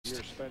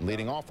first.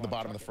 Leading off at the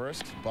bottom of the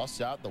first,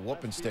 busts out the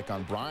whooping stick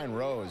on Brian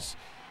Rose.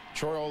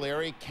 Troy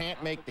O'Leary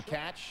can't make the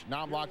catch.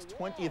 Knobloch's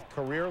 20th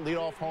career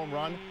leadoff home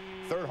run,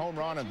 third home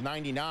run of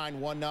 99,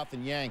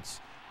 1-0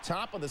 Yanks.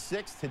 Top of the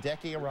sixth,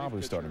 Hideki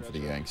Arabu starting for the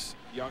Yanks.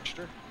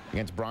 Youngster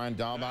against Brian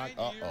Dahlbach.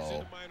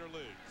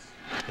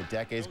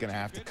 Hideki's going to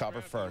have to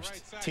cover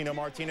first. Tino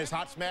Martinez,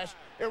 hot smash.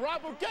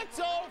 Arabu gets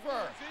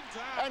over.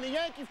 And the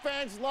Yankee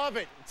fans love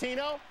it.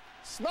 Tino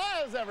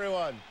smiles,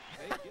 everyone.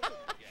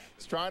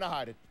 He's trying to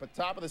hide it. But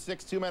top of the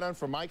sixth, two men on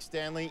for Mike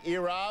Stanley.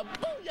 Erab,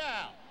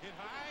 booyah!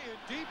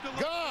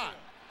 Gone.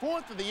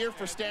 Fourth of the year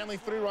for Stanley.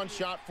 3-run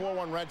shot,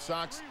 4-1 Red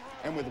Sox.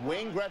 And with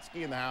Wayne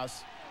Gretzky in the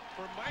house,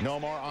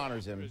 Nomar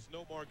honors him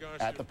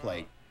at the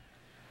plate.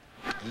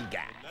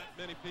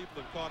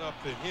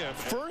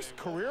 First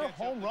career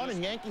home run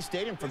in Yankee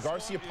Stadium for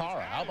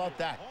Garciaparra. How about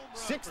that?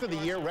 Sixth of the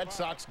year, Red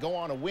Sox go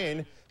on a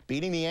win,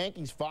 beating the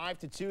Yankees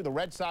 5-2. The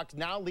Red Sox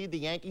now lead the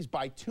Yankees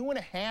by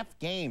 2.5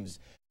 games.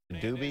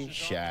 Doobie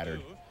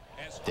shattered.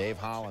 Dave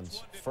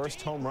Hollins,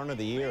 first home run of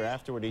the year.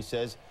 Afterward, he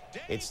says,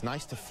 it's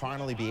nice to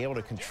finally be able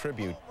to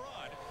contribute.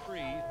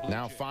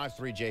 Now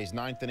 5-3 Jays,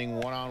 ninth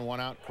inning, 1-on,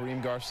 1-out.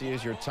 Kareem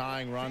Garcia's your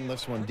tying run,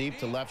 lifts one deep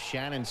to left.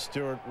 Shannon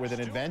Stewart with an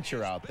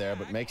adventure out there,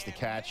 but makes the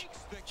catch.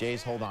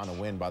 Jays hold on to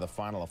win by the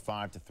final of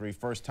 5-3.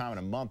 First time in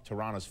a month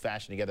Toronto's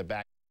fashioned together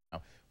back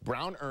now.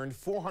 Brown earned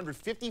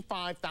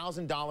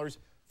 $455,000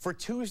 for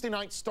Tuesday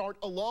night start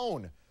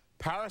alone.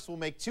 Paris will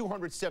make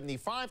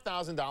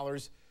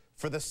 $275,000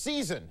 for the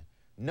season.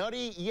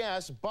 Nutty,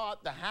 yes,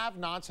 but the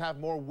have-nots have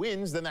more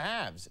wins than the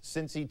haves.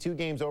 Cincy 2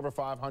 games over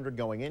 500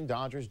 going in.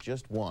 Dodgers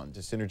just 1. To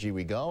Synergy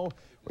we go,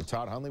 where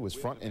Todd Hundley was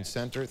front and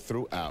center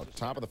throughout.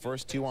 Top of the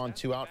first, 2-on,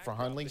 2-out for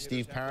Hundley.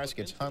 Steve Paris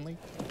gets Hundley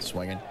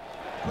swinging.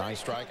 9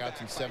 strikeouts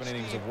and 7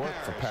 innings of work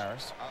for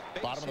Paris.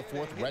 Bottom of the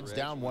fourth, Reds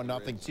down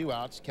 1-0, 2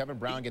 outs. Kevin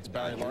Brown gets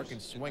Barry Larkin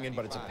swinging,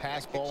 but it's a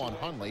pass ball on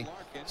Hundley.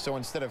 So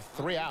instead of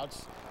 3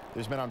 outs,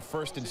 there's men on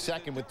first and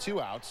second with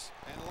 2 outs.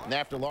 And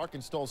after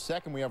Larkin stole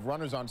second, we have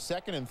runners on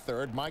second and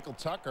third. Michael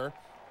Tucker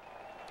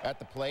at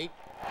the plate.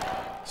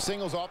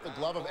 Singles off the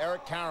glove of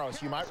Eric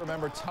Karros. You might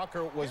remember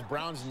Tucker was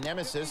Brown's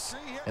nemesis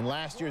in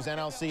last year's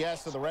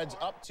NLCS, so the Reds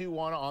up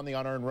 2-1 on the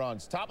unearned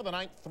runs. Top of the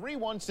ninth,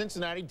 3-1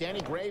 Cincinnati. Danny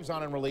Graves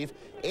on in relief.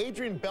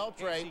 Adrian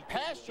Beltre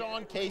past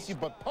Sean Casey,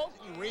 but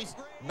Pokey Reese,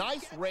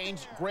 nice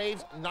range.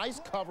 Graves, nice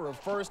cover of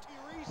first.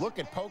 Look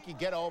at Pokey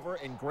get over,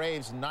 and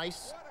Graves,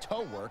 nice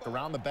toe work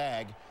around the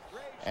bag.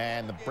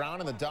 And the Brown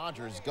and the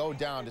Dodgers go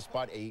down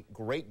despite a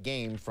great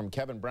game from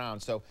Kevin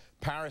Brown. So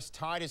Paris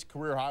tied his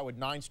career high with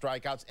 9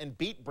 strikeouts and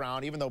beat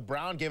Brown, even though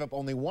Brown gave up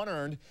only 1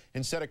 earned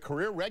and set a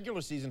career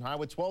regular season high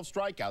with 12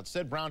 strikeouts.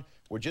 Said Brown,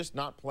 we're just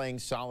not playing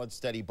solid,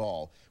 steady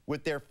ball.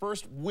 With their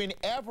first win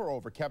ever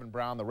over Kevin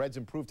Brown, the Reds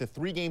improved to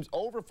 3 games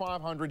over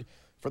 500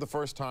 for the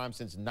first time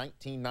since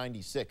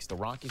 1996. The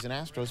Rockies and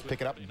Astros pick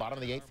it up bottom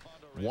of the 8th,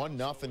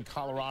 1-0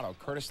 Colorado.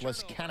 Curtis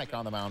Lescanic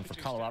on the mound for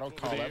Colorado.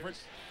 Carl Everett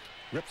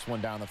rips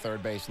one down the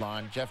third base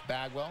line. Jeff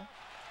Bagwell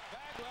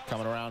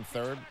coming around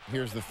third.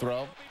 Here's the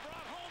throw.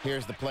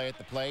 Here's the play at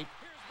the plate.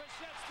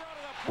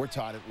 We're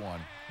tied at 1.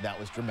 That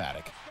was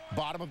dramatic.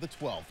 Bottom of the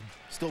 12th.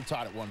 Still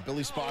tied at 1.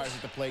 Billy Spires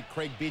at the plate.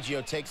 Craig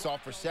Biggio takes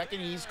off for second.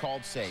 He's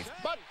called safe.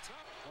 But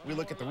we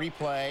look at the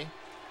replay,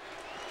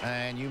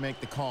 and you make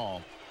the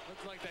call.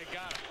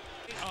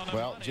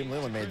 Well, Jim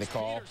Leyland made the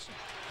call.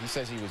 He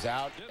says he was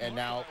out, and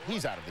now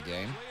he's out of the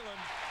game.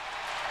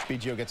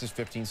 Biggio gets his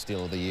 15th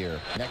steal of the year.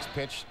 Next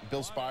pitch,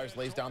 Bill Spires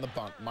lays down the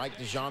bunt. Mike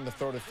DeJean, the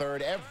throw to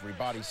third.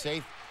 Everybody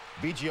safe.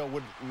 Biggio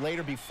would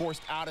later be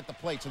forced out at the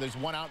plate. So there's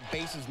 1 out,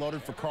 bases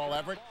loaded for Carl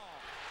Everett.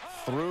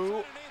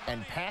 Through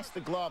and past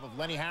the glove of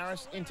Lenny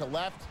Harris into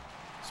left.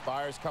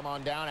 Spires come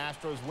on down.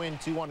 Astros win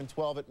 2-1 and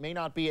 12. It may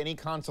not be any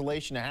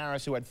consolation to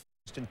Harris, who had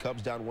Houston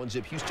Cubs down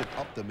 1-0. Houston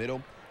up the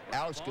middle.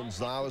 Alex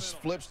Gonzalez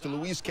flips to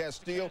Luis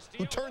Castillo,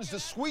 who turns the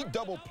sweet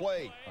double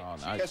play. Oh,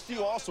 nice.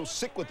 Castillo also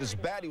sick with his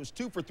bat. He was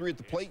 2 for 3 at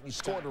the plate, and he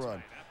scored a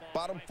run.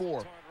 Bottom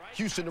 4,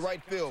 Houston to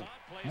right field.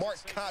 Mark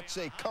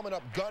Kotze coming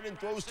up, gunning,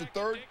 throws to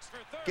third.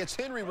 Gets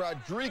Henry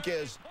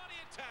Rodriguez.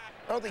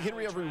 I don't think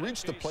Henry ever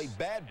reached the plate.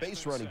 Bad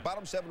base running.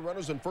 Bottom 7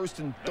 runners on first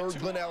and third.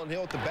 Glenn Allen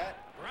Hill at the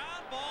bat.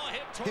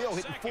 Hill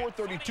hitting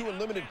 432 in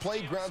limited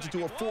play, grounds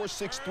into a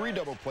 4-6-3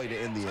 double play to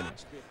end the inning.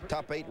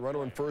 Top 8 runner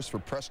on first for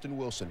Preston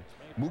Wilson.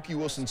 Mookie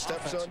Wilson's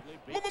stepson.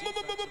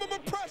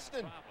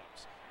 Preston!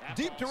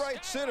 Deep to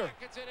right center.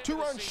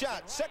 2-run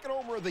shot. Second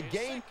homer of the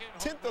game.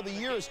 10th of the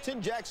year as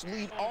Tim Jackson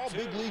lead all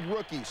big league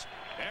rookies.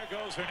 There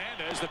goes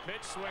Hernandez. The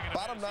pitch swinging.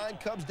 Bottom 9,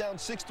 Cubs down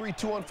 6-3,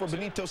 2-1 for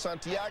Benito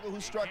Santiago, who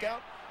struck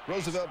out.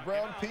 Roosevelt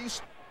Brown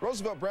piece.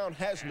 Roosevelt Brown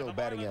has no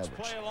batting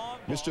average.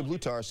 Mr.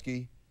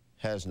 Blutarski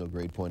has no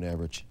grade point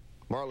average.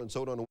 Marlins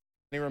hold on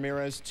to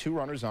Ramirez, 2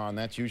 runners on.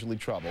 That's usually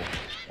trouble.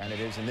 And it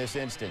is in this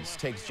instance.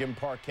 Takes Jim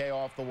Parquet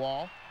off the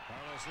wall.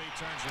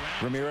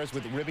 Ramirez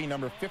with ribby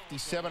number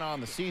 57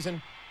 on the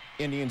season.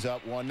 Indians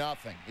up 1-0.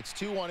 It's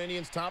 2-1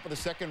 Indians, top of the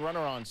second, runner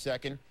on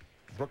second.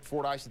 Brook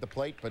Fordyce at the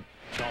plate, but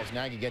Charles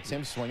Nagy gets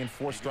him swinging.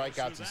 4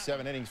 strikeouts in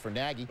 7 innings for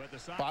Nagy.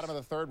 Bottom of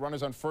the third,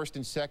 runners on first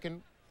and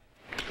second.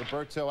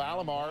 Roberto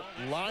Alomar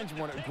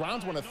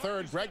grounds one to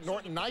third. Greg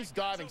Norton, nice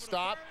diving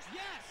stop.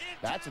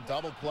 That's a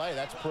double play.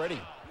 That's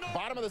pretty.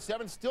 Bottom of the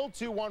 7th, still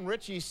 2-1.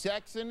 Richie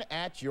Sexton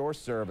at your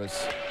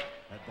service.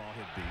 That ball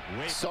hit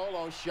deep.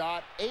 Solo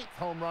shot, 8th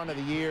home run of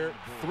the year,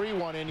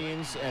 3-1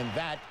 Indians, and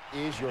that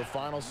is your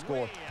final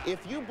score.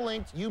 If you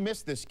blinked, you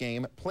missed this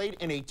game. Played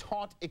in a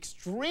taut,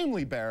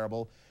 extremely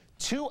bearable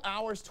 2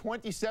 hours,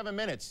 27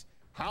 minutes.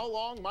 How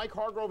long, Mike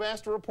Hargrove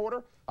asked a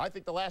reporter? I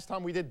think the last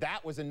time we did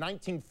that was in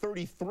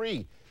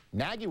 1933.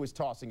 Nagy was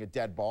tossing a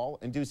dead ball,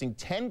 inducing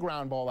 10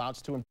 ground ball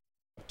outs to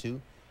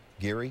him.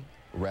 Gary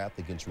Rath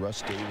against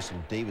Russ Davis,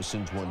 and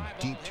Davison's one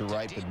deep to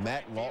right, but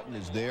Matt Lawton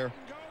is there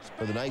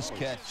for the nice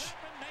catch.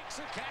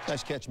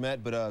 Nice catch,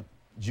 Matt, but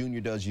Junior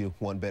does you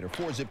one better.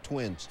 4-zip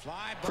Twins.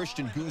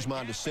 Christian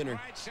Guzman to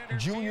center.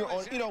 Junior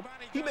on, you know,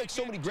 he makes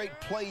so many great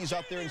plays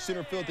out there in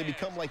center field, they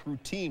become like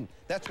routine.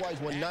 That's why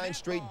he's won 9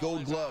 straight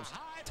Gold Gloves.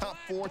 Top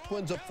 4,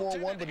 Twins up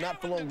 4-1, but not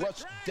for long.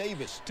 Russ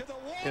Davis.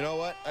 You know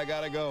what? I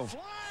gotta go.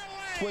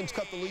 Twins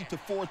cut the lead to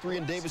 4-3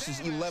 in Davis's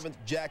 11th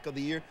Jack of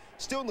the year.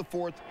 Still in the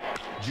 4th,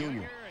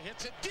 Junior.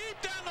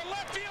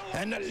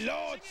 And the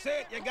Lord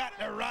said you got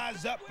to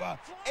rise up.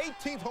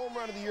 18th home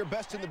run of the year,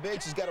 best in the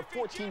bigs. He's got a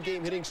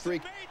 14-game hitting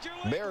streak.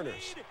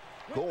 Mariners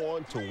go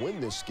on to win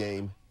this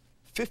game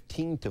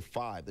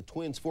 15-5. The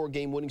Twins'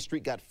 4-game winning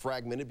streak got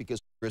fragmented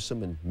because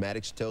Grissom and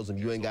Maddox tells him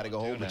you ain't got to go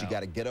home, but you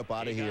got to get up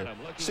out of here.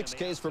 6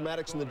 Ks for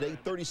Maddox in the day,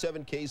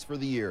 37 Ks for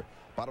the year.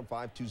 Bottom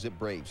 5, 2-zip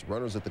Braves.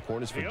 Runners at the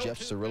corners for Jeff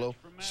Cirillo.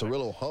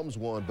 Cirillo hums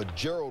one, but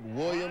Gerald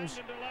Williams,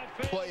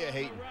 player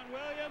hating.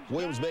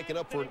 Williams making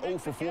up for an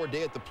 0-for-4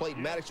 day at the plate.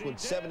 Maddox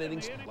went 7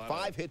 innings,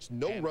 5 hits,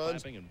 no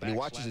runs, and he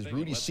watches as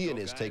Rudy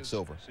Cianez takes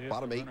over.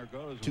 Bottom 8,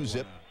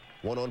 2-zip,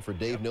 1 on for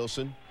Dave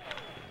Nilsson.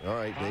 All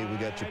right, Dave, we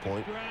got your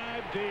point.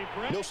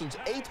 Nilsson's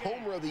 8th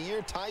homer of the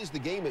year ties the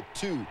game at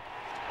 2.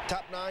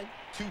 Top 9,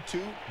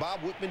 2-2. Bob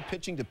Whitman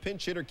pitching to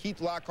pinch hitter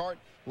Keith Lockhart.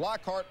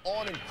 Lockhart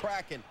on and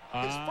cracking.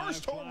 His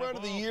first home run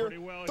of the year,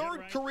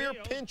 3rd career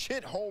pinch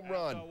hit home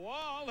run.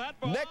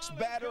 Next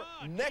batter,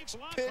 next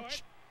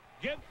pitch.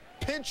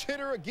 Pinch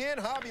hitter again,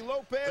 Javi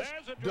Lopez,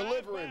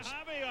 deliverance.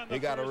 He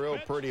got a real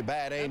pretty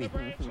bat, ain't he?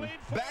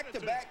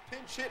 Back-to-back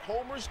pinch hit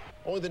homers,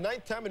 only the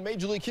 9th time in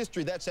Major League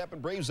history that's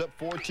happened. Braves up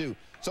 4-2.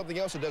 Something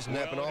else that doesn't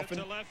happen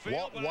often,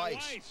 Walt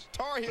Weiss.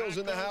 Tar Heels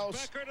in the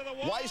house.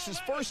 Weiss's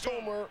first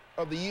homer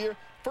of the year,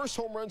 first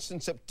home run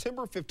since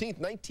September 15th,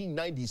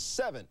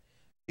 1997.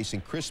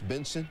 Facing Chris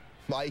Benson,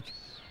 Mike,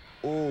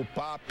 oh,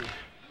 Poppy.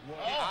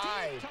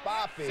 Hi,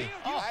 Poppy.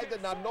 I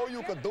did not know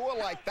you could do it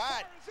like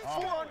that.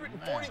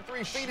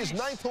 443 feet, his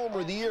 9th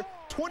homer of the year.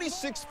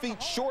 26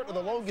 feet short of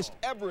the longest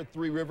ever at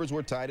Three Rivers.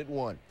 We're tied at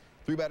 1.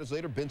 3 batters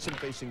later, Benson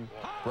facing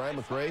Brian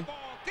McRae.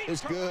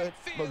 It's good.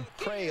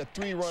 McRae, a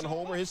 3-run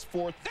homer, his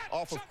 4th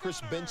off of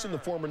Chris Benson, the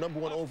former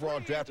 #1 overall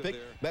draft pick.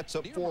 Mets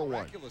up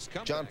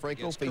 4-1. John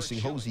Franco facing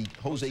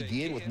Jose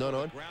Guillen with none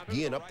on.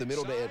 Guillen up the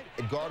middle to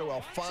Edgardo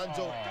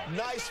Alfonso.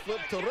 Nice flip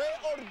to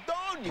Ray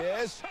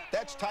Ordonez.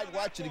 That's tight.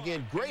 Watch it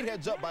again. Great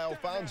heads up by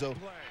Alfonso.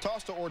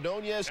 Toss to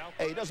Ordonez.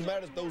 Hey, it doesn't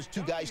matter if those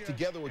 2 guys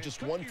together were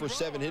just 1 for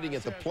 7 hitting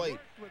at the plate.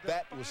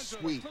 That was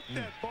sweet.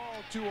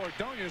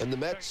 And the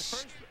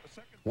Mets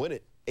win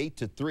it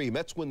 8-3.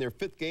 Mets win their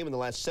 5th game in the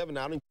last 7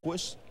 outings.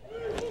 Oquist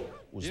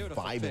was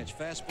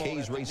vibing.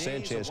 K's Ray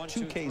Sanchez,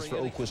 2 Ks for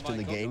Oquist in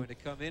the game.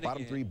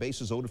 Bottom 3,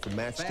 bases loaded for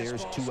Matt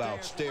Stairs, 2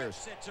 out.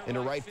 Stairs in the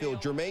right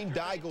field. Jermaine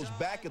Dye goes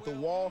back at the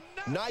wall.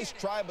 Nice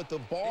try, but the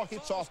ball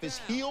hits off his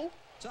heel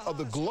of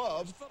the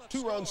glove.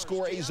 2-run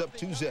score, A's up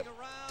 2-zip.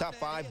 Top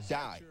 5,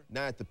 Dye.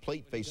 Now at the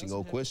plate facing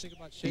Oquist.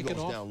 He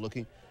goes down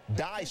looking.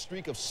 Dye's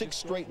streak of 6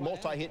 straight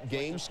multi-hit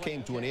games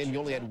came to an end. He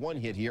only had 1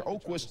 hit here.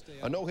 Oquist,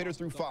 a no-hitter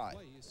through 5.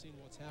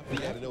 If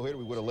he had a no-hitter,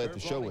 we would have led the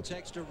show with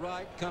it.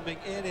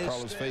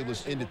 Carlos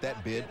Fabulous ended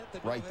that bid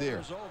right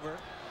there.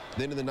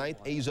 Then in the 9th,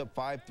 A's up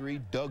 5-3.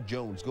 Doug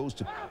Jones goes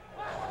to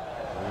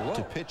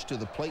pitch to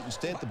the plate.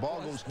 Instead, the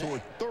ball goes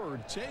toward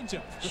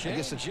 3rd. I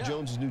guess it's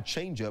Jones' new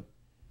changeup.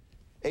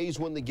 A's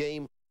win the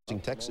game in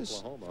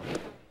Texas.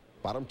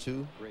 Bottom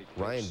 2,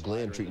 Ryan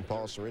Glenn treating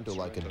Paul Sorrento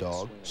like a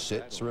dog.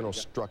 Sorrento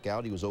struck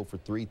out. He was 0 for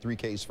 3. 3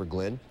 Ks for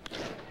Glenn.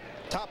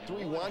 Top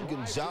 3, Juan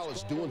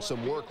Gonzalez doing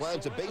some work.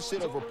 Lands a base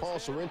hit over Paul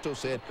Sorrento.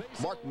 Said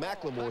Mark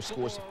McLemore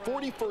scores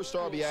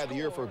 41st RBI of the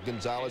year for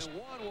Gonzalez.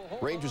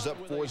 Rangers up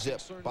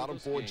 4-zip. Bottom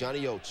 4,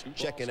 Johnny Oates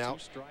checking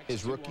out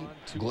his rookie,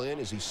 Glenn,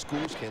 as he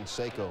schools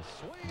Canseco.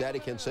 Daddy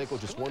Canseco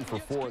just 1 for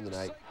 4 in the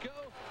night.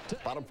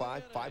 Bottom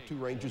 5,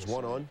 5-2 Rangers,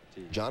 1 on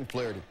John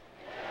Flaherty.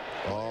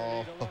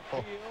 Oh,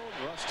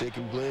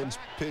 taking Glenn's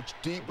pitch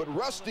deep, but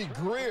Rusty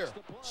Greer,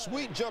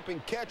 sweet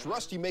jumping catch.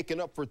 Rusty making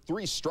up for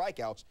 3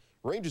 strikeouts.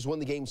 Rangers won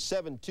the game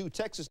 7-2.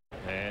 Texas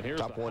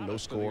top 1, no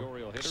score.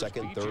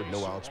 2nd, 3rd,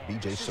 no outs.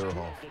 B.J.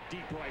 Surhoff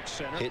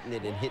hitting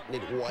it and hitting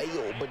it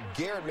well, but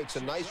Garrett makes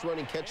a nice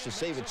running catch to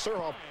save it.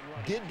 Surhoff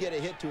did get a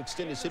hit to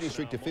extend his hitting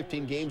streak to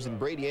 15 games, and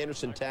Brady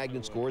Anderson tagged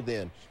and scored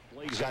then.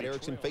 Scott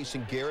Erickson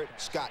facing Garrett.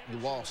 Scott, you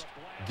lost.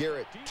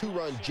 Garrett,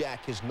 2-run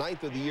jack, his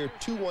 9th of the year,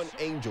 2-1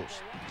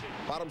 Angels.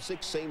 Bottom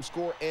 6, same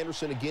score.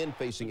 Anderson again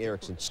facing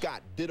Erickson.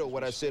 Scott, ditto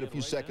what I said a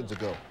few seconds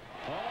ago.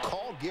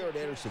 Call Garrett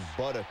Anderson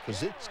butter,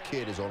 because this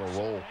kid is on a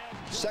roll.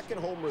 Second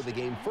homer of the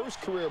game, first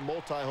career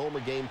multi-homer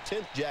game,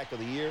 10th jack of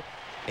the year.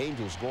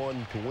 Angels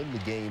going to win the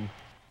game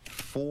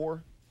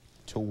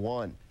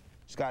 4-1.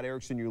 Scott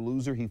Erickson, your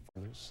loser. He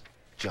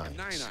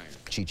Giants.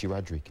 Chichi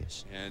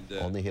Rodriguez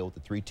on the hill with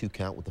the 3-2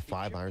 count with the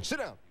 5-iron. Sit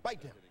down,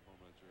 bite down.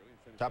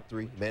 Top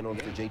three, man on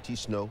for JT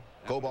Snow.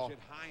 Go ball,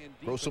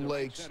 grow some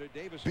legs,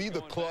 be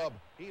the club.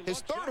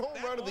 His third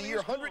home run of the year,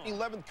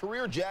 111th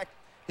career jack.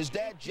 His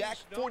dad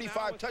jacked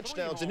 45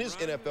 touchdowns in his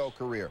NFL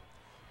career.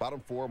 Bottom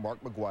four,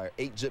 Mark McGuire,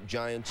 8-zip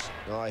Giants.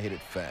 Oh, I hit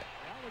it fat.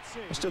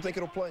 I still think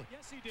it'll play.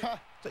 Huh,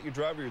 is that your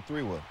driver or your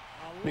 3-wood?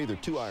 Neither,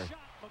 2-iron.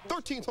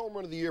 13th home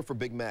run of the year for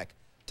Big Mac.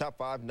 Top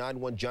 5,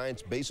 9-1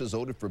 Giants, bases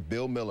loaded for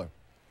Bill Miller.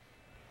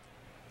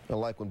 I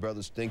like when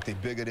brothers think they're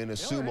bigger than a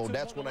sumo.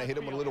 That's when I hit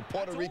him with a little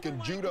Puerto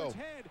Rican judo.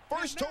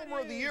 First homer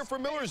of the year for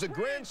Miller is a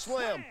grand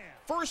slam.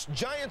 First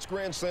Giants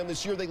grand slam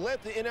this year. They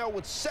led the NL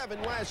with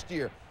 7 last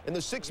year. And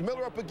the 6th,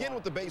 Miller up again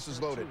with the bases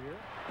loaded.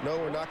 No,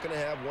 we're not going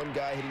to have one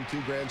guy hitting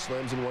 2 grand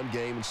slams in one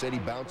game. Instead, he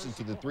bounces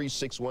to the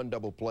 3-6-1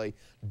 double play.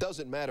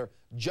 Doesn't matter.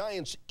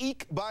 Giants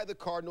eke by the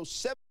Cardinals.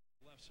 7.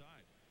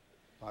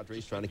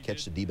 Padres trying to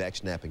catch the D-back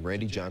snapping.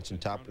 Randy Johnson,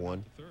 top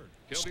 1.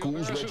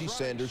 Schools Reggie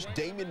Sanders.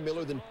 Damian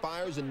Miller then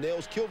fires and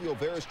nails. Kilvio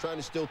Veras trying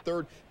to steal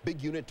 3rd.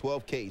 Big unit,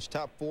 12 Ks.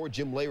 Top 4,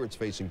 Jim Leyritz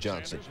facing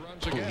Johnson.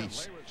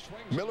 Police.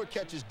 Miller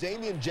catches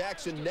Damian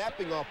Jackson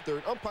napping off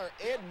 3rd. Umpire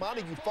Ed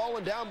Montague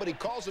falling down, but he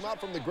calls him out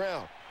from the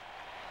ground.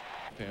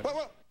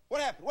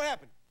 What happened? What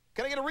happened?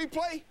 Can I get a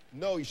replay?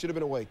 No, you should have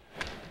been away.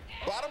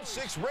 Bottom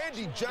 6,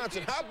 Randy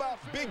Johnson. How about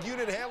big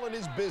unit handling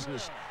his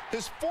business?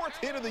 His 4th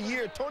hit of the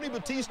year. Tony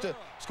Batista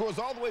scores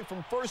all the way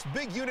from first.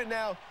 Big unit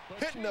now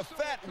hitting a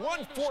fat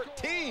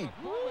 114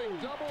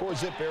 for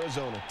Zip,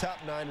 Arizona. Top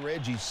 9,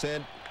 Reggie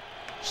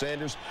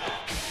Sanders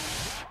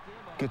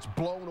gets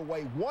blown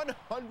away.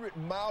 100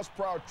 miles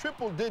per hour,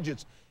 triple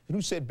digits. And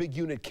who said big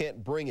unit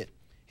can't bring it?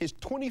 His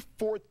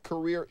 24th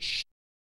career